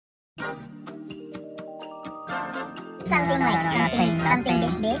Something like something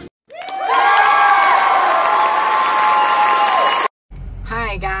dish.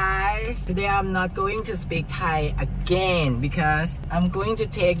 Hi guys, today I'm not going to speak Thai again because I'm going to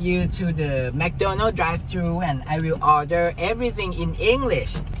take you to the McDonald drive-thru and I will order everything in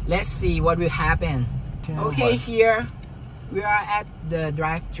English. Let's see what will happen. Okay, here we are at the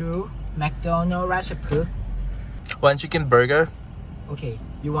drive-thru McDonald Ratchaphuk. One chicken burger. Okay,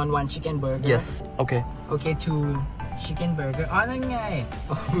 you want one chicken burger? Yes. Okay. Okay, two chicken burger. อ๋อ นั่นไง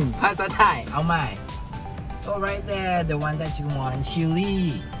ภาษาไทย เอาใหม่ Oh, right there, the one that you want.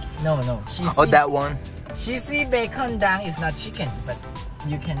 Chili. No, cheesy. Oh, that one. Cheesy bacon dang is not chicken, but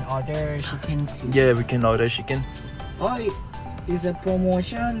you can order chicken too. Yeah, we can order chicken. Oh, it's a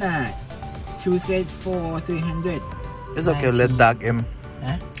promotion. 2 sets for 300. It's okay. Let ask them.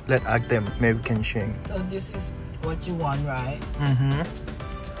 Huh? Let ask them. Maybe we can change. So this is what you want, right?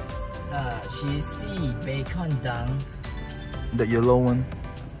 Cheesy bacon dang. The yellow one.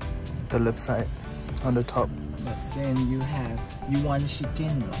 The left side. On the top. But then you want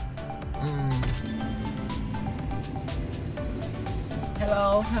chicken, no? Hello,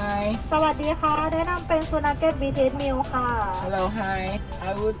 hi. สวัสดีค่ะแนะนำเป็นซูนาเก็ตบีเทสมิลค่ะ Hello, hi.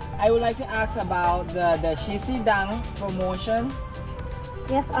 I would like to ask about the cheesy dang promotion.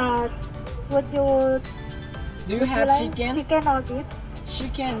 Yes, would you Do you have chicken? Chicken or beef?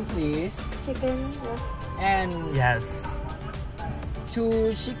 Chicken, please. Chicken, yes. And Yes.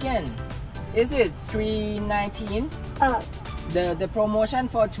 2 chicken. Is it $3.19? The promotion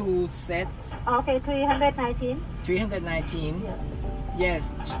for 2 sets. Okay, 319. $319. Yes.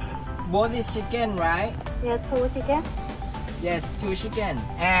 Yes. Both is chicken, right? Yes, 2 chicken. Yes, 2 chicken.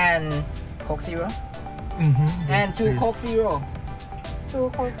 And Coke Zero? And 2 Coke Zero.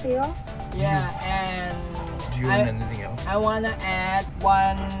 2 Coke Zero. Yeah, and Do you want anything else? I wanna add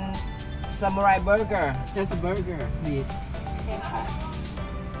 1 samurai burger. Just a burger, please. Okay.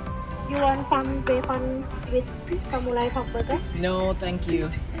 You want some bacon with samurai pork burger? No, thank you.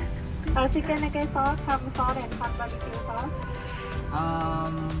 Chicken nugget sauce, some sauce and some barbecue sauce.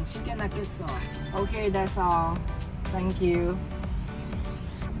 Chicken nugget sauce. Okay, that's all. Thank you.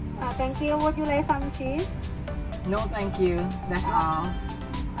 Thank you. Would you like some cheese? No, thank you. That's all.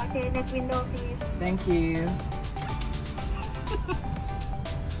 Okay, next window please. Thank you.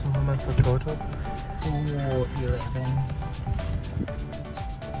 So how much for total? 411.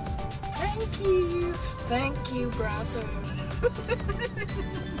 Thank you, brother.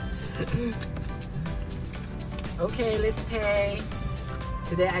 Okay, let's pay.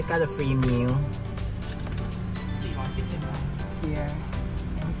 Today I got a free meal. Here.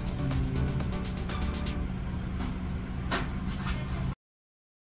 Thank you.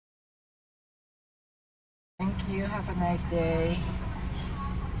 Thank you. Have a nice day.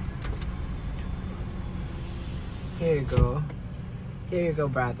 Here you go. Here you go,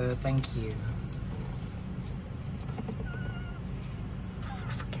 brother. Thank you. So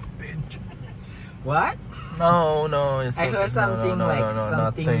fucking bitch. What? No, it's I heard something like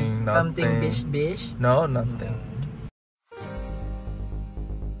something bish. No, nothing.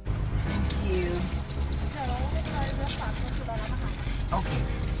 Thank you. Okay.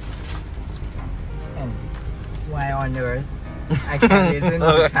 And why on earth I can't listen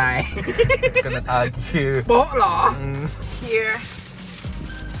to Thai? Gonna argue. โป๊ะเหรอ Here,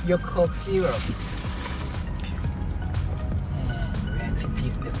 your Coke Zero. And where to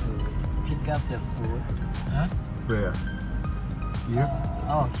pick the food? Pick up the food. Huh? Where? Here?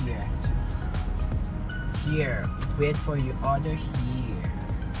 Oh, here. Here. Wait for your order here.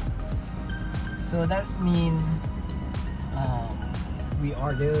 So that means we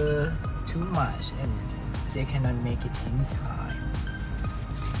order too much and they cannot make it in time.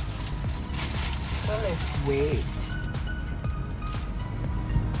 So let's wait.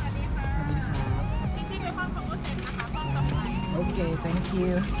 Okay, thank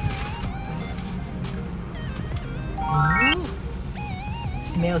you. Ooh,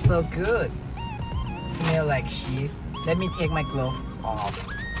 smells so good. Smell like cheese. Let me take my glove off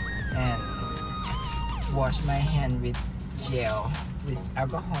and wash my hand with gel, with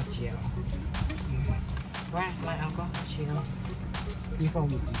alcohol gel. Where's my alcohol gel? Before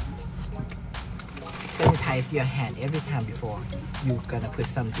we eat. Sanitize your hand every time before you're gonna put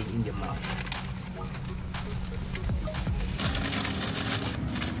something in your mouth.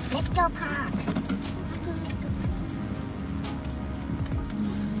 Let's go park.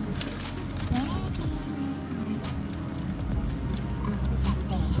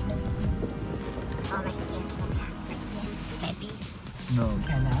 No.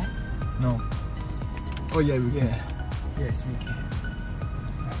 Can I? No. Oh yeah, we can. Yes, we can.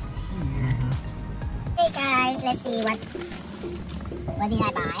 Right let's see what did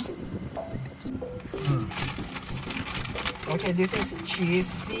I buy. Okay, this is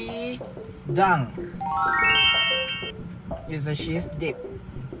cheesy dunk. It's a cheese dip.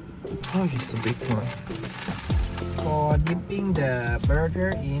 Oh, it's a big one. For dipping the burger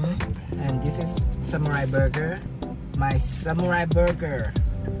in, and this is samurai burger. My samurai burger.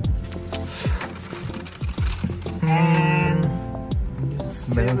 And It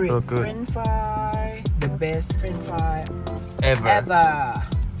smells so favorite good. French fry, the best French fry Ever. ever.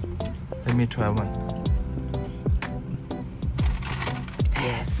 Let me try one.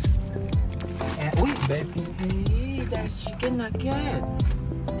 Yeah. And wait, baby, there's chicken nugget.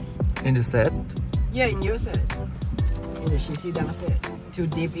 In the set? Yeah, in your set. In the cheesy dunk set. To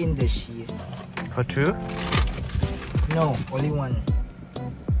dip in the cheese. For two? No, only one.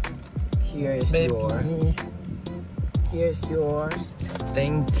 Here is yours. Here's yours.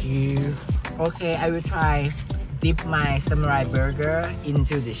 Thank you. Okay, I will try dip my samurai burger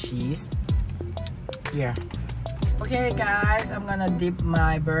into the cheese. Here. Okay guys, I'm gonna dip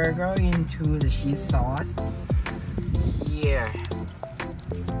my burger into the cheese sauce. Here.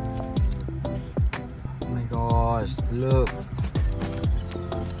 Oh my gosh, look.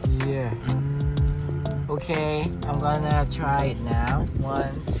 Here. Okay, I'm gonna try it now.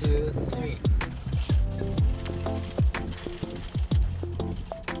 1, 2, 3.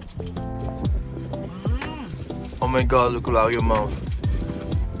 Oh my god, look around your mouth.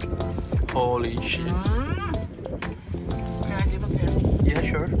 Holy shit. Can I dip it here? Yeah,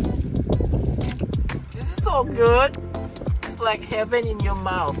 sure. This is so good. It's like heaven in your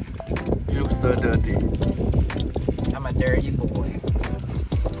mouth. You look so dirty. I'm a dirty boy.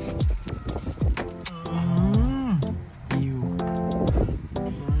 Ew.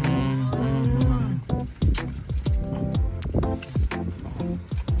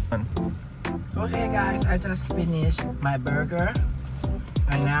 Okay guys, I just finished my burger.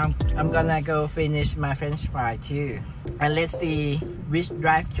 And now I'm gonna go finish my French fry too. And let's see which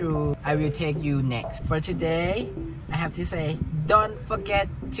drive-thru I will take you next. For today, I have to say, don't forget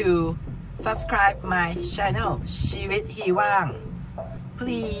to subscribe my channel, Cheewit He Wang.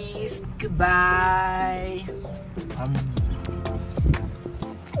 Please, goodbye.